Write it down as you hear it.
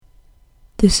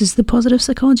This is the Positive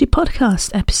Psychology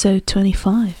Podcast, episode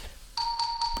 25.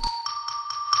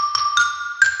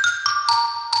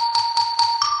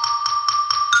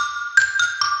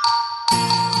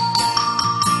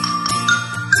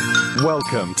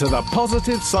 Welcome to the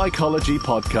Positive Psychology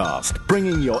Podcast,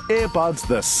 bringing your earbuds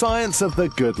the science of the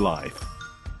good life.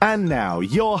 And now,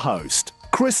 your host,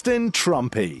 Kristen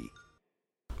Trumpy.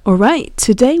 Alright,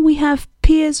 today we have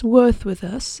Piers Worth with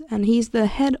us, and he's the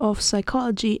head of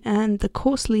psychology and the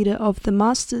course leader of the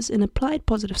Masters in Applied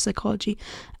Positive Psychology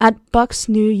at Bucks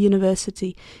New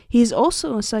University. He's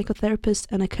also a psychotherapist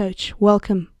and a coach.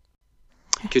 Welcome.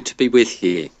 Good to be with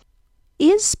you.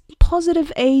 Is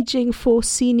positive aging for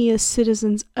senior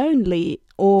citizens only,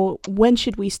 or when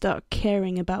should we start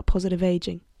caring about positive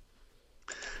aging?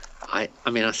 I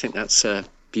think that's a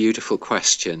beautiful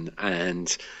question,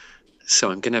 and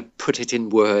so I'm going to put it in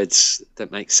words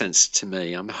that make sense to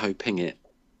me. I'm hoping it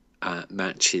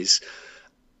matches.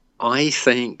 I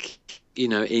think,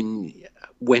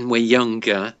 when we're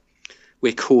younger,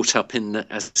 we're caught up in,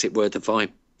 as it were, the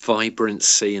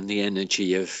vibrancy and the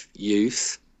energy of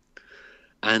youth.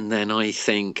 And then I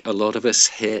think a lot of us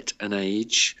hit an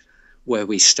age where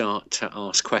we start to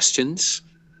ask questions.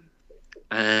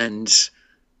 And,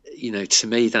 to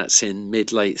me, that's in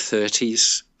mid-late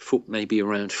 30s, maybe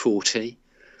around 40.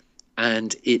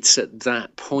 And it's at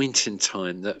that point in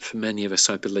time that for many of us,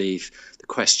 I believe, the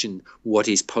question, what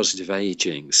is positive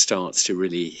aging, starts to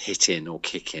really hit in or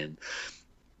kick in.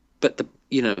 But,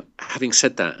 having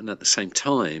said that, and at the same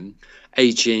time,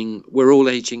 we're all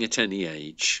aging at any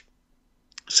age.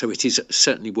 So it is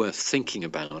certainly worth thinking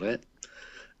about it.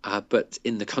 But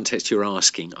in the context you're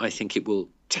asking, I think it will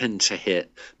tend to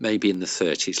hit maybe in the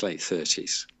 30s, late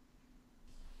 30s.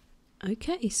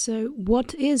 Okay, so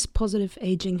what is positive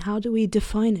aging? How do we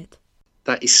define it?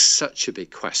 That is such a big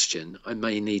question. I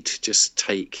may need to just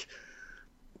take,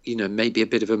 maybe a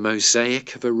bit of a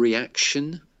mosaic of a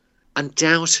reaction.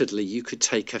 Undoubtedly, you could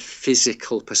take a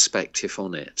physical perspective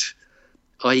on it.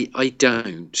 I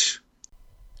don't.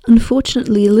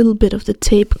 Unfortunately, a little bit of the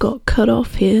tape got cut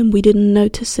off here and we didn't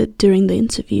notice it during the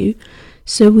interview,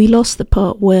 so we lost the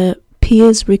part where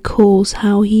Piers recalls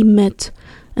how he met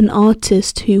an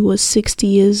artist who was 60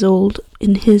 years old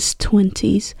in his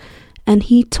 20s, and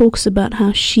he talks about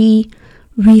how she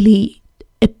really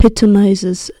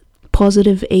epitomizes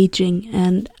positive aging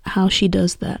and how she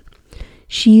does that.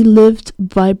 She lived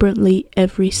vibrantly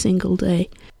every single day.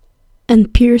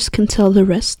 And Piers can tell the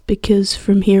rest because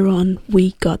from here on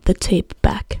we got the tape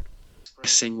back.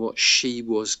 Expressing what she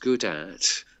was good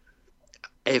at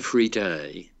every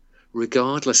day,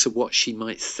 regardless of what she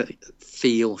might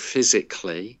feel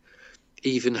physically,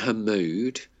 even her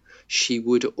mood, she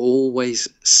would always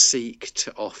seek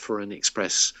to offer and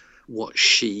express what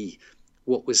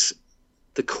was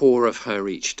the core of her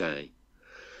each day.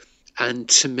 And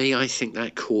to me, I think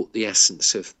that caught the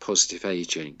essence of positive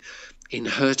aging. In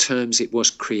her terms, it was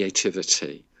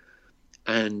creativity.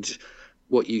 And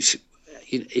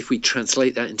if we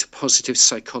translate that into positive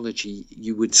psychology,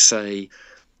 you would say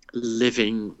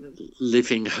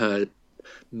living her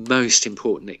most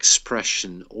important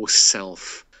expression or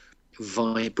self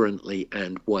vibrantly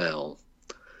and well.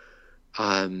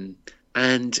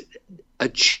 And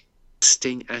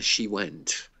adjusting as she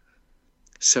went.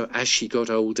 So as she got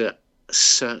older,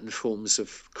 certain forms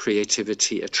of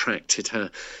creativity attracted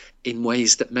her in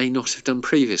ways that may not have done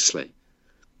previously.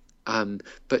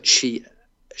 But she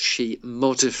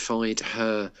modified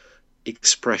her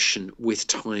expression with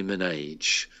time and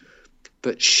age.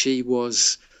 But she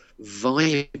was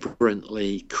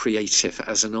vibrantly creative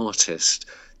as an artist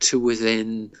to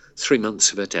within 3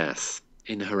 months of her death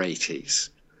in her 80s.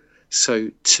 So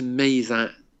to me,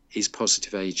 that is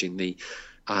positive aging.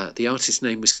 The artist's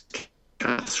name was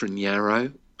Catherine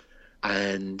Yarrow,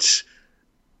 and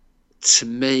to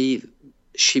me,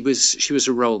 she was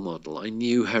a role model. I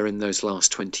knew her in those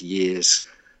last 20 years,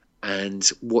 and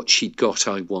what she'd got,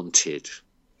 I wanted.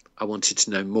 I wanted to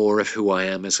know more of who I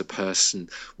am as a person,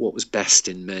 what was best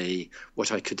in me,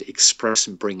 what I could express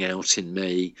and bring out in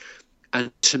me.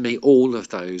 And to me, all of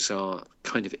those are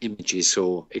kind of images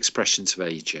or expressions of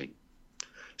aging.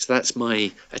 So that's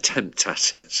my attempt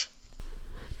at it.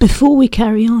 Before we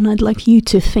carry on, I'd like you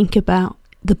to think about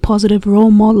the positive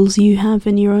role models you have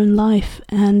in your own life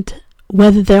and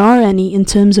whether there are any in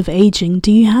terms of aging.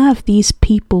 Do you have these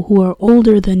people who are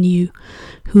older than you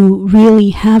who really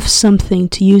have something,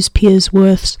 to use Piers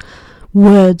Worth's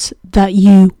words, that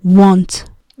you want?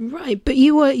 Right, but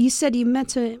you said you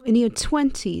met her in your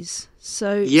 20s.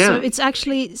 So it's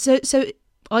actually so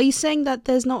are you saying that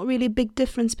there's not really a big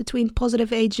difference between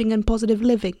positive aging and positive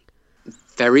living?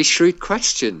 Very shrewd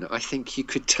question. I think you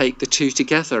could take the two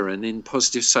together, and in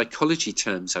positive psychology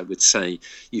terms, I would say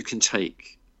you can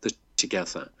take the two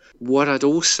together. What I'd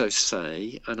also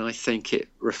say, and I think it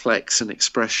reflects an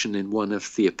expression in one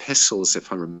of the epistles,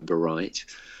 if I remember right,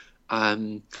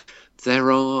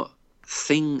 there are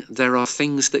things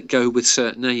that go with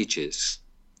certain ages.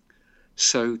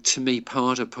 So to me,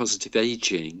 part of positive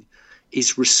aging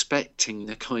is respecting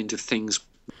the kind of things.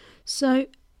 So,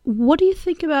 what do you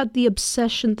think about the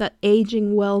obsession that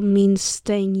aging well means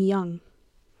staying young?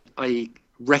 I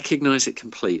recognise it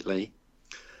completely,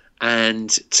 and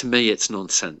to me it's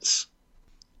nonsense.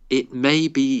 It may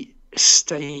be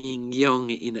staying young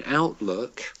in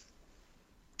outlook,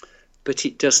 but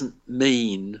it doesn't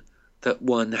mean that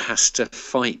one has to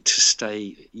fight to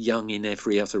stay young in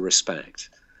every other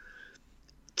respect.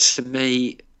 To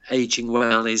me, aging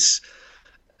well is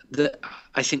that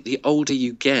I think the older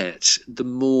you get, the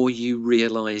more you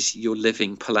realise you're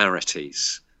living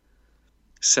polarities.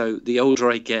 So the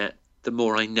older I get, the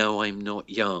more I know I'm not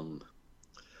young.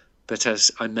 But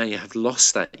as I may have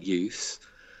lost that youth,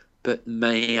 but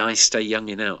may I stay young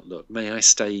in outlook, may I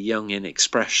stay young in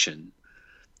expression,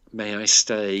 may I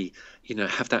stay,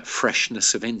 have that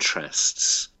freshness of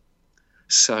interests.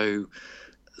 So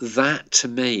that to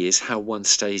me is how one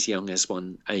stays young as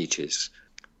one ages.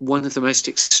 One of the most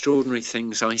extraordinary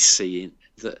things I see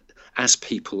that as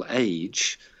people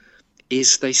age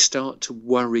is they start to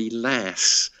worry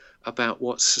less about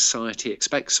what society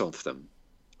expects of them.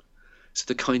 So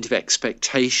the kind of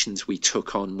expectations we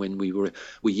took on when we were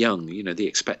young,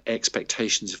 the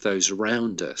expectations of those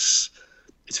around us,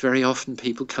 it's very often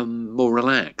people become more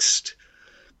relaxed,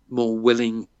 more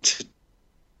willing to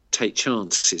take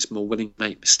chances, more willing to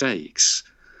make mistakes,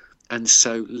 and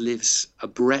so lives a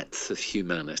breadth of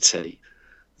humanity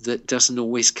that doesn't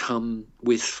always come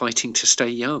with fighting to stay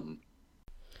young.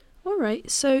 All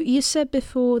right, so you said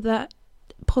before that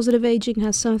positive aging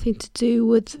has something to do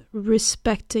with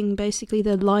respecting basically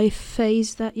the life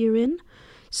phase that you're in.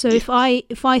 So yeah.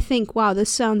 if I think, wow, this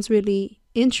sounds really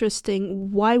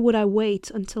interesting, why would I wait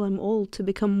until I'm old to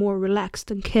become more relaxed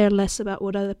and care less about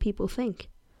what other people think?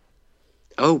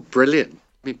 Oh, brilliant.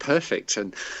 I mean, perfect.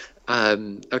 And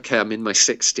okay, I'm in my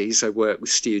 60s. I work with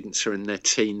students who are in their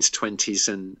teens,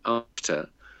 20s and after.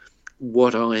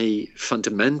 What I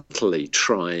fundamentally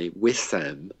try with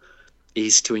them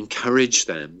is to encourage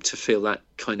them to feel that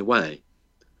kind of way.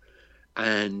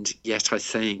 And yet I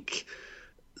think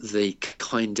the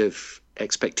kind of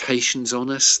expectations on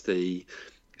us, the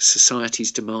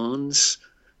society's demands,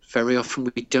 very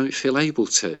often we don't feel able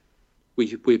to.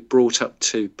 We're brought up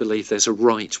to believe there's a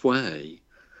right way.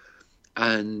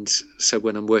 And so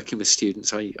when I'm working with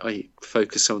students, I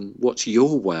focus on what's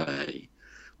your way,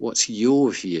 what's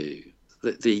your view,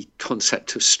 that the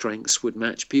concept of strengths would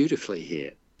match beautifully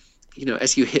here.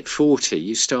 As you hit 40,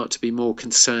 you start to be more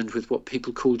concerned with what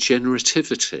people call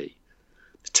generativity,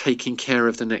 taking care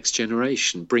of the next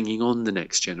generation, bringing on the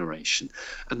next generation.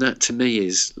 And that to me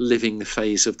is living the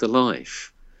phase of the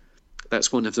life.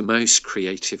 That's one of the most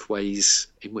creative ways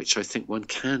in which I think one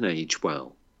can age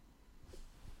well.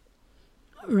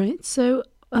 All right, so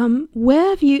where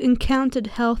have you encountered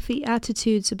healthy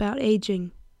attitudes about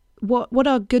aging? What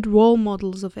are good role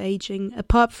models of aging,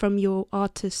 apart from your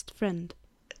artist friend?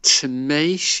 To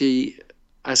me, she,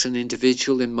 as an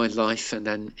individual in my life and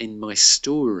then in my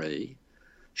story,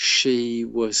 she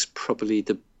was probably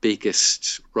the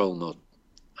biggest role model.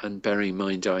 And bearing in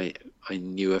mind, I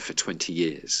knew her for 20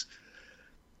 years.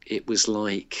 It was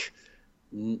like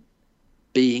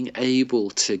being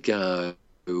able to go,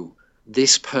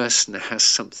 this person has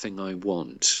something I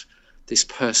want. This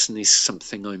person is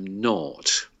something I'm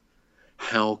not.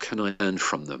 How can I learn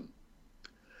from them?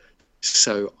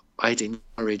 So I'd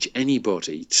encourage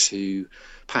anybody to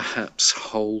perhaps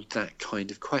hold that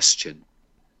kind of question.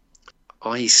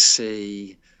 I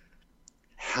see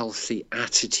healthy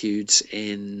attitudes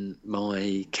in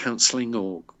my counselling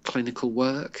or clinical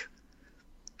work.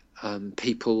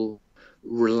 People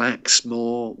relax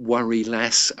more, worry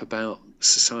less about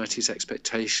society's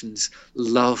expectations,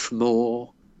 love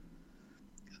more.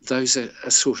 Those are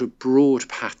sort of broad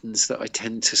patterns that I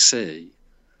tend to see.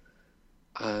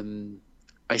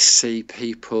 I see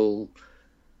people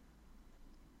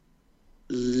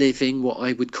living what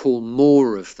I would call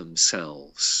more of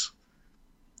themselves.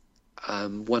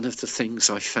 One of the things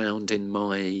I found in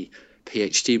my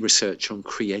PhD research on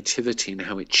creativity and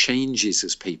how it changes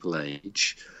as people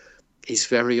age is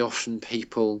very often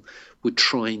people would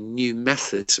try new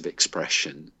methods of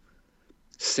expression,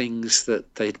 things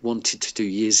that they'd wanted to do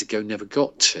years ago never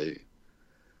got to,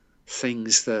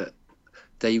 things that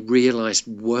they realised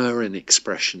were an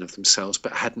expression of themselves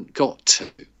but hadn't got to.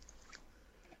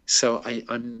 So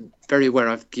I'm very aware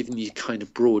I've given you kind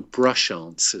of broad brush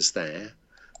answers there,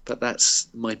 but that's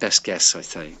my best guess, I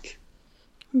think.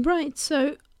 Right,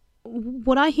 so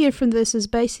what I hear from this is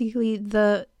basically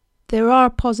there are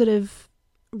positive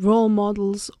role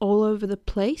models all over the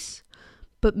place,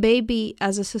 but maybe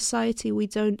as a society we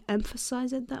don't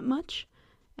emphasize it that much.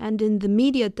 And in the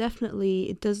media,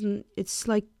 definitely, it's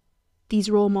like these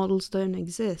role models don't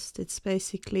exist. It's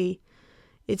basically,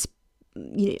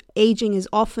 aging is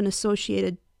often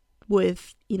associated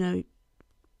with,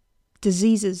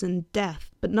 diseases and death,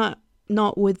 but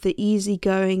not with the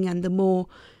easygoing and the more,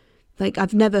 like,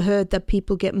 I've never heard that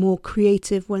people get more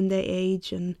creative when they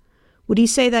age. And would you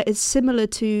say that it's similar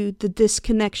to the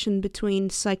disconnection between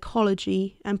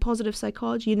psychology and positive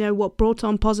psychology? What brought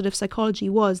on positive psychology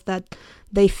was that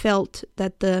they felt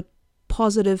that the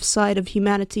positive side of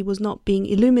humanity was not being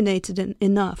illuminated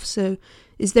enough. So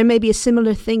is there maybe a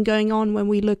similar thing going on when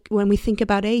we think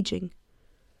about aging?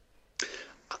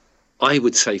 I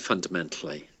would say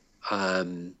fundamentally,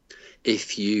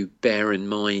 if you bear in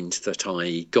mind that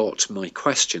I got my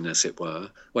question, as it were,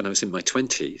 when I was in my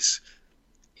 20s,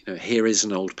 here is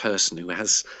an old person who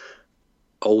has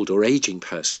old or aging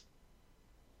person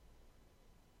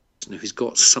who's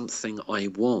got something I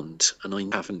want and I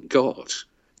haven't got.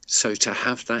 So to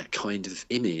have that kind of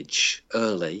image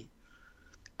early,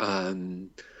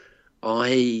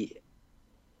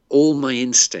 all my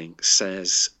instinct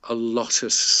says a lot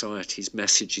of society's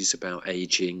messages about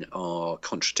aging are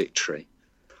contradictory.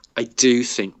 I do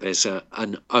think there's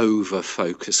an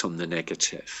over-focus on the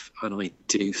negative, and I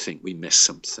do think we miss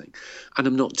something. And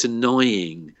I'm not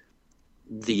denying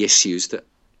the issues that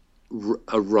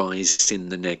arise in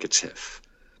the negative.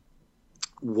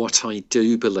 What I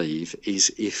do believe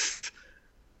is if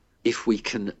we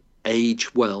can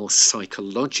age well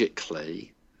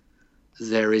psychologically,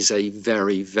 there is a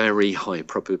very, very high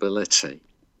probability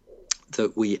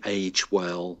that we age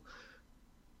well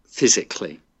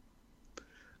physically.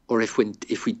 Or if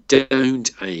we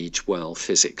don't age well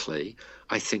physically,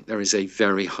 I think there is a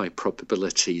very high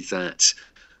probability that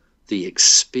the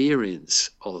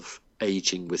experience of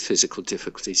aging with physical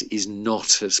difficulties is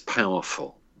not as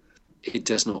powerful. It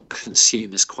does not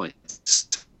consume us quite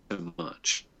so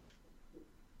much.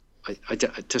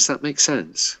 Does that make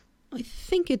sense? I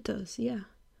think it does, yeah.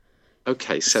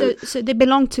 Okay, so they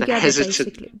belong together,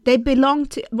 basically. They belong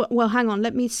to... Well, hang on,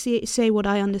 let me say what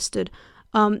I understood.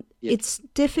 It's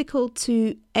difficult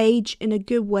to age in a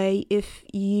good way if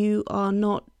you are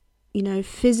not,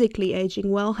 physically aging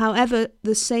well. However,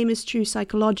 the same is true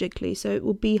psychologically. So it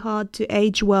will be hard to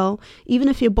age well, even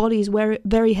if your body is very,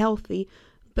 very healthy,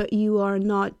 but you are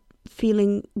not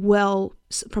feeling well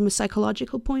from a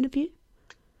psychological point of view.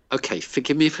 Okay,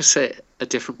 forgive me if I say it a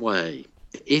different way.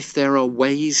 If there are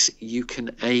ways you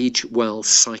can age well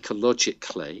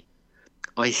psychologically,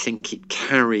 I think it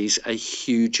carries a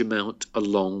huge amount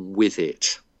along with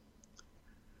it.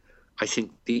 I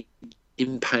think the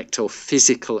impact of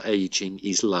physical aging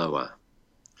is lower.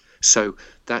 So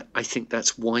I think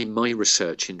that's why my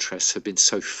research interests have been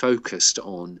so focused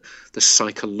on the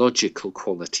psychological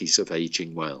qualities of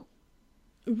aging well.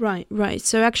 Right.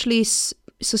 So actually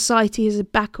society is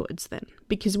backwards then,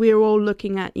 because we're all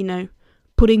looking at,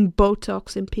 putting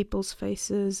Botox in people's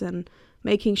faces and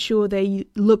making sure they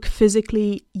look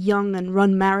physically young and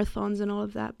run marathons and all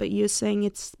of that. But you're saying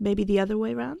it's maybe the other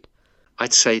way around?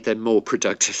 I'd say there are more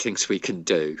productive things we can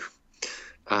do.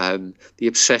 The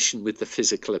obsession with the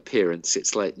physical appearance,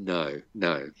 it's like, no.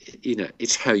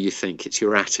 It's how you think, it's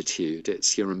your attitude,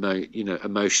 it's your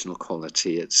emotional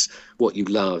quality, it's what you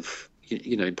love.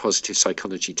 In positive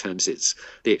psychology terms, it's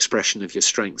the expression of your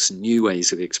strengths, new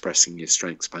ways of expressing your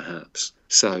strengths, perhaps.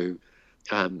 So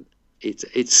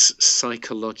it's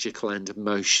psychological and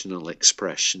emotional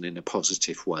expression in a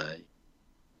positive way.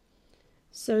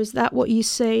 So is that what you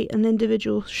say an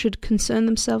individual should concern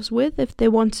themselves with if they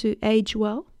want to age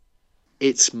well?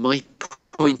 It's my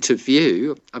point of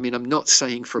view. I mean, I'm not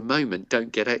saying for a moment,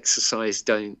 don't get exercise,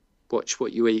 don't watch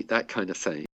what you eat, that kind of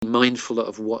thing. Mindful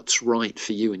of what's right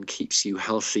for you and keeps you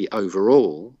healthy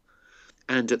overall.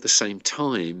 And at the same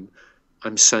time,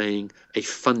 I'm saying a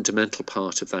fundamental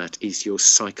part of that is your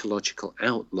psychological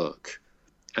outlook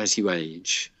as you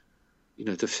age.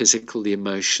 The physical, the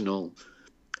emotional,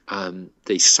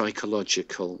 the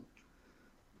psychological.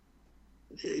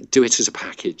 Do it as a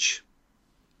package.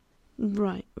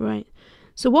 Right.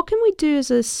 So what can we do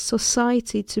as a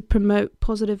society to promote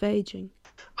positive aging?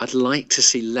 I'd like to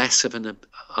see less of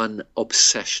an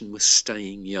obsession with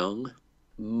staying young,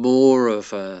 more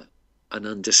of an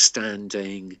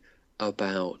understanding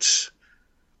about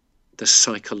the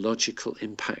psychological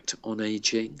impact on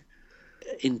aging.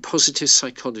 In positive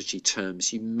psychology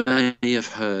terms, you may have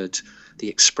heard the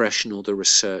expression or the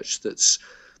research that's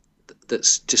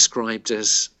described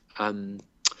as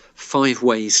 5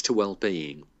 ways to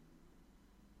well-being.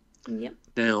 Yep.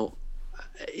 Now,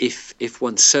 if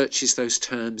one searches those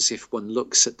terms, if one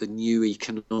looks at the New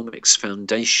Economics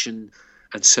Foundation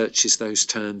and searches those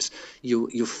terms,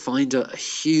 you'll find a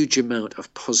huge amount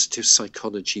of positive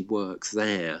psychology work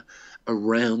there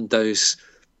around those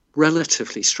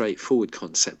relatively straightforward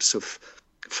concepts of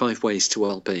 5 ways to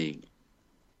well-being.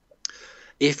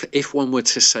 If one were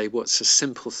to say what's a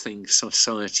simple thing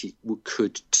society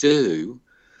could do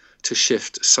to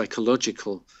shift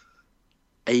psychological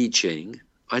aging,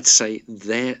 I'd say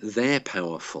they're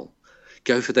powerful.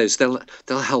 Go for those. They'll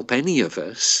help any of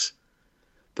us,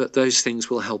 but those things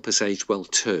will help us age well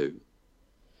too.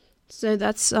 So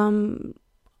that's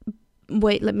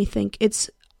wait, let me think. It's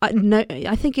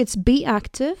I think it's be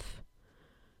active,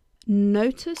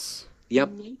 notice.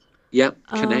 Yep.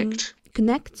 Connect.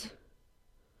 Connect.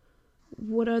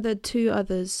 What are the 2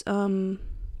 others? I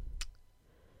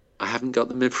haven't got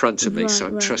them in front of me, so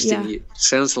I'm trusting you.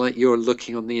 Sounds like you're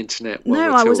looking on the internet.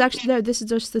 No, I was actually no. This is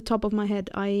just the top of my head.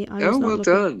 I was not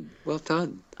looking. Well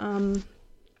done.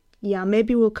 Yeah,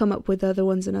 maybe we'll come up with other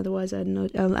ones, and otherwise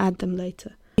I'll add them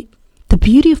later. The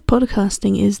beauty of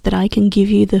podcasting is that I can give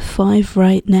you the 5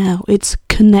 right now. It's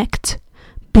connect,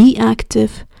 be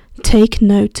active, take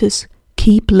notice,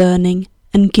 keep learning,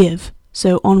 and give.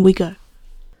 So on we go.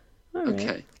 All right.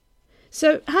 Okay.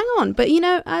 So hang on, but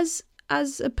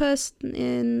as a person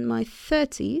in my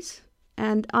 30s,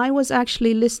 and I was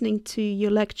actually listening to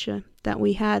your lecture that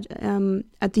we had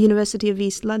at the University of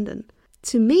East London.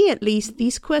 To me, at least,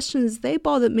 these questions, they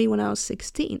bothered me when I was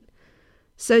 16.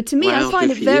 So to me, I find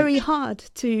it very hard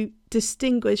to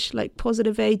distinguish like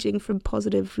positive aging from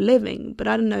positive living. But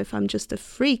I don't know if I'm just a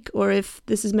freak or if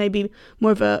this is maybe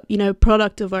more of a,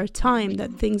 product of our time,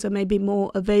 that things are maybe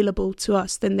more available to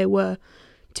us than they were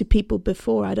to people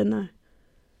before. I don't know.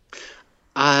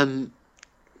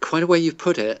 Quite a way you've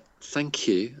put it. Thank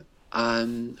you.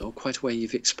 Or quite a way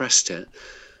you've expressed it.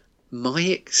 My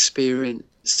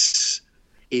experience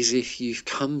is if you've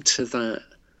come to that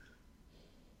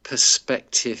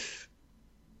perspective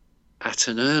at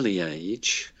an early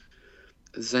age,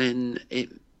 then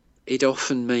it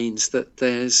often means that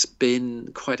there's been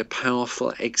quite a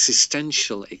powerful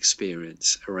existential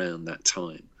experience around that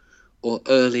time, or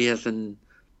earlier than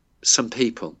some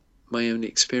people. My own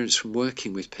experience from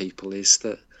working with people is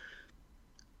that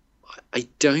I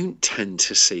don't tend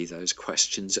to see those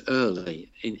questions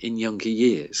early in younger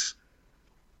years.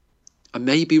 I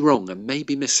may be wrong, I may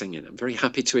be missing it. I'm very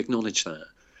happy to acknowledge that.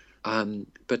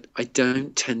 But I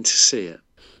don't tend to see it.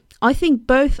 I think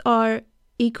both are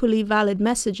equally valid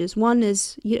messages. One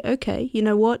is, okay, you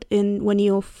know what, when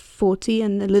you're 40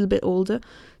 and a little bit older,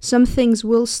 some things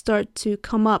will start to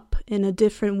come up in a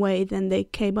different way than they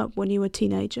came up when you were a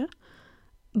teenager.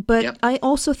 But yep. I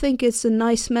also think it's a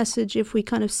nice message if we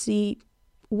kind of see,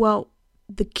 well,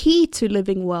 the key to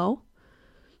living well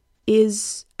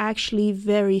is actually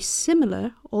very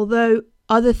similar, although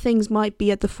other things might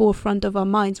be at the forefront of our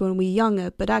minds when we're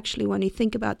younger. But actually, when you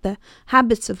think about the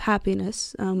habits of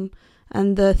happiness and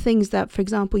the things that, for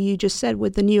example, you just said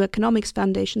with the New Economics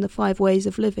Foundation, the 5 ways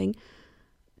of living,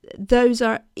 those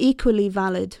are equally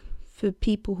valid for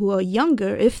people who are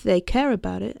younger, if they care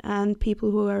about it, and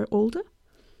people who are older.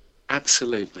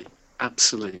 Absolutely.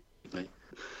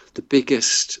 The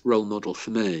biggest role model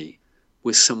for me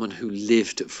was someone who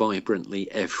lived vibrantly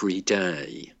every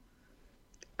day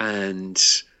and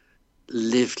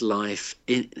lived life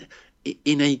in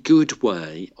a good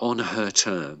way, on her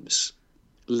terms,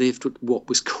 lived what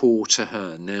was core to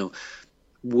her. Now,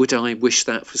 would I wish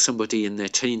that for somebody in their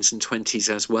teens and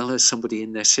 20s as well as somebody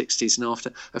in their 60s and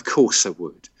after? Of course I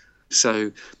would.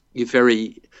 So you're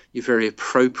very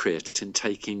appropriate in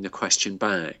taking the question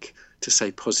back to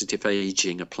say positive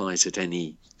aging applies at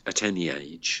any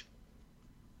age.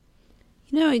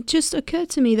 It just occurred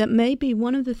to me that maybe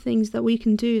one of the things that we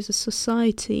can do as a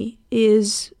society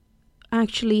is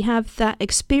actually have that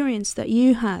experience that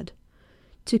you had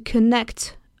to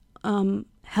connect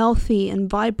healthy and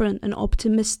vibrant and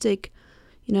optimistic,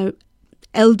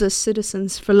 elder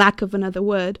citizens, for lack of another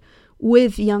word,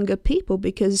 with younger people.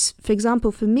 Because, for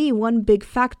example, for me, one big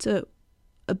factor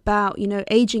about,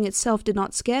 aging itself did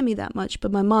not scare me that much,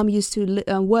 but my mom used to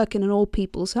work in an old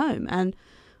people's home, and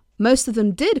most of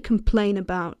them did complain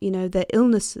about, their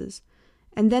illnesses.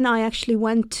 And then I actually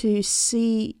went to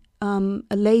see a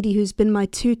lady who's been my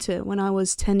tutor when I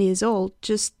was 10 years old,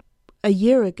 just a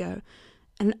year ago.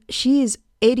 and she is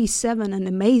 87 and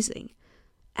amazing.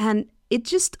 And it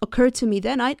just occurred to me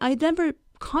then, I never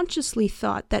consciously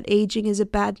thought that aging is a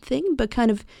bad thing, but kind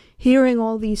of hearing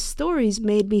all these stories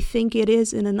made me think it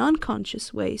is in an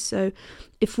unconscious way. So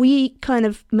if we kind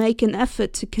of make an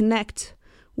effort to connect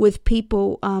with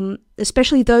people,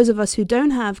 especially those of us who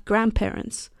don't have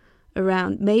grandparents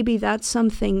around, maybe that's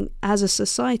something as a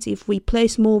society, if we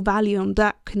place more value on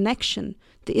that connection,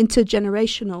 the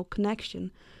intergenerational connection,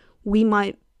 we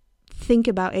might think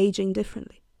about aging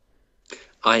differently.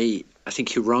 I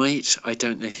think you're right. I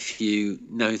don't know if you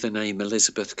know the name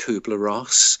Elizabeth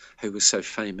Kubler-Ross, who was so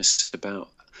famous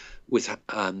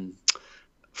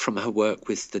from her work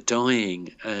with the dying.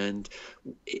 And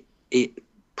it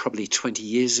probably 20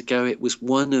 years ago, it was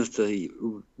one of the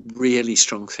really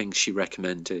strong things she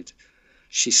recommended.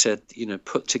 She said,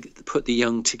 put the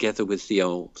young together with the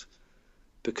old,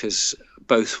 because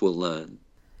both will learn.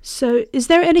 So is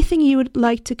there anything you would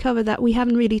like to cover that we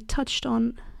haven't really touched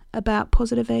on about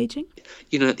positive aging?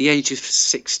 At the age of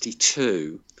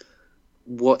 62,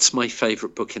 what's my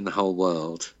favourite book in the whole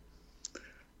world?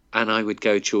 And I would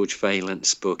go George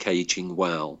Valent's book, Aging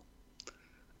Well.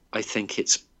 I think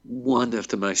it's one of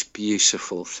the most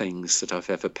beautiful things that I've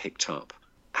ever picked up.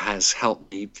 Has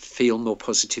helped me feel more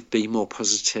positive, be more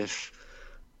positive,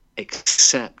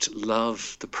 accept,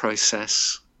 love the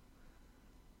process,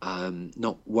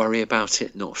 not worry about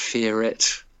it, not fear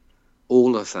it.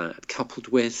 All of that, coupled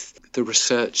with the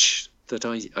research that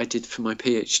I did for my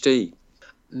PhD.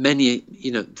 Many,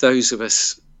 those of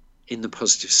us in the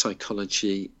positive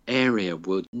psychology area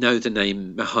would know the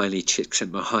name Mihaly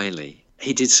Csikszentmihalyi.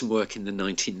 He did some work in the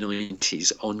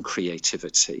 1990s on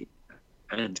creativity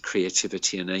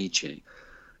and aging.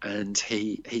 And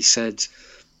he said,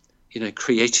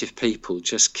 creative people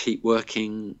just keep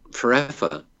working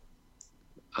forever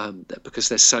because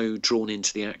they're so drawn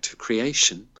into the act of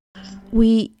creation.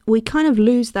 We kind of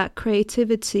lose that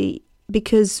creativity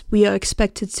because we are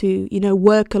expected to,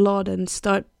 work a lot and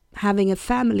start having a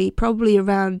family probably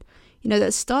around,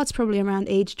 that starts probably around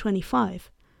age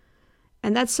 25.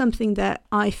 And that's something that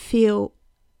I feel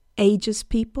ages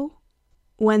people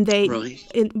when they,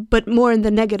 but more in the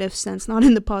negative sense, not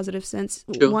in the positive sense.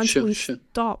 Once we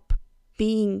stop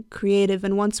being creative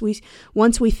and once we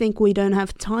think we don't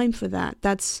have time for that,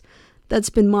 that's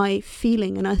been my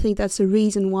feeling. And I think that's the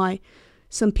reason why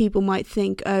some people might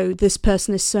think, oh, this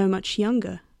person is so much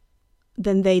younger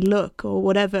than they look or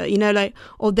whatever,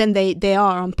 or than they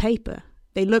are on paper.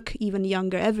 They look even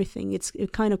younger, everything.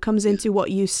 It kind of comes into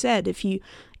what you said. If you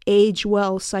age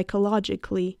well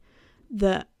psychologically,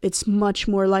 it's much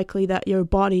more likely that your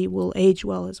body will age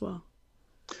well as well.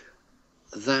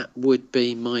 That would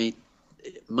be my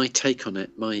take on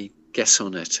it, my guess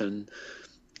on it. And,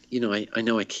 I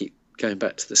know I keep going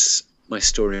back to my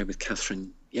story with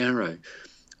Catherine Yarrow.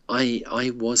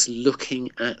 I was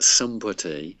looking at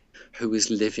somebody who was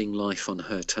living life on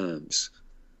her terms,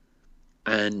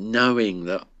 and knowing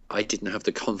that I didn't have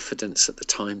the confidence at the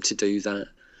time to do that.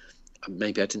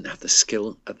 Maybe I didn't have the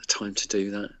skill at the time to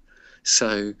do that.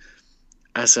 So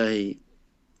as a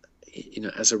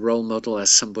role model, as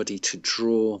somebody to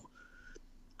draw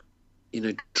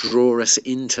us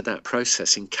into that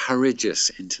process, encourage us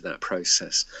into that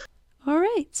process. All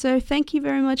right. So thank you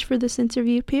very much for this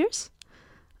interview, Piers.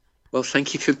 Well,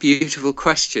 thank you for beautiful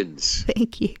questions.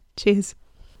 Thank you. Cheers.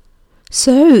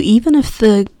 So even if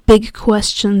the big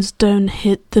questions don't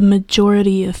hit the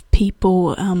majority of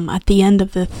people at the end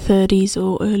of the 30s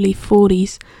or early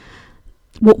 40s,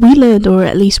 what we learned, or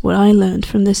at least what I learned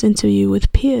from this interview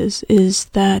with Piers, is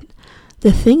that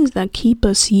the things that keep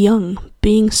us young,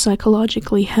 being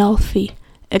psychologically healthy,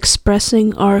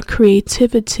 expressing our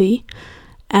creativity,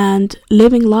 and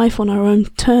living life on our own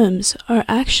terms are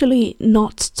actually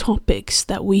not topics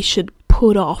that we should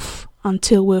put off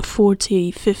until we're 40,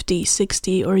 50,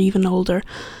 60, or even older.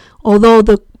 Although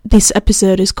this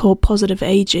episode is called Positive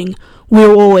Aging,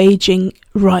 we're all aging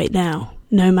right now,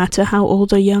 no matter how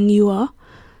old or young you are.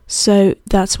 So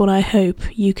that's what I hope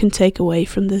you can take away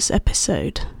from this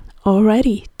episode.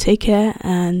 Alrighty, take care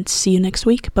and see you next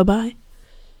week. Bye-bye.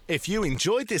 If you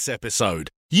enjoyed this episode,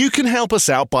 you can help us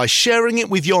out by sharing it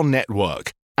with your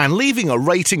network and leaving a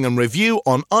rating and review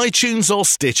on iTunes or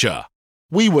Stitcher.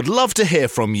 We would love to hear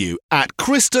from you at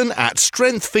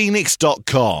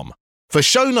kristen@strengthphoenix.com. For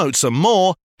show notes and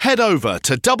more, head over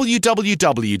to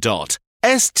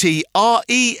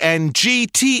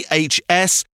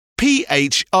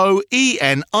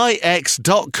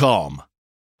www.strengthsphoenix.com.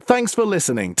 Thanks for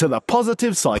listening to the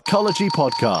Positive Psychology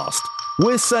Podcast.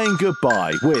 We're saying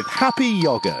goodbye with happy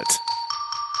yogurt.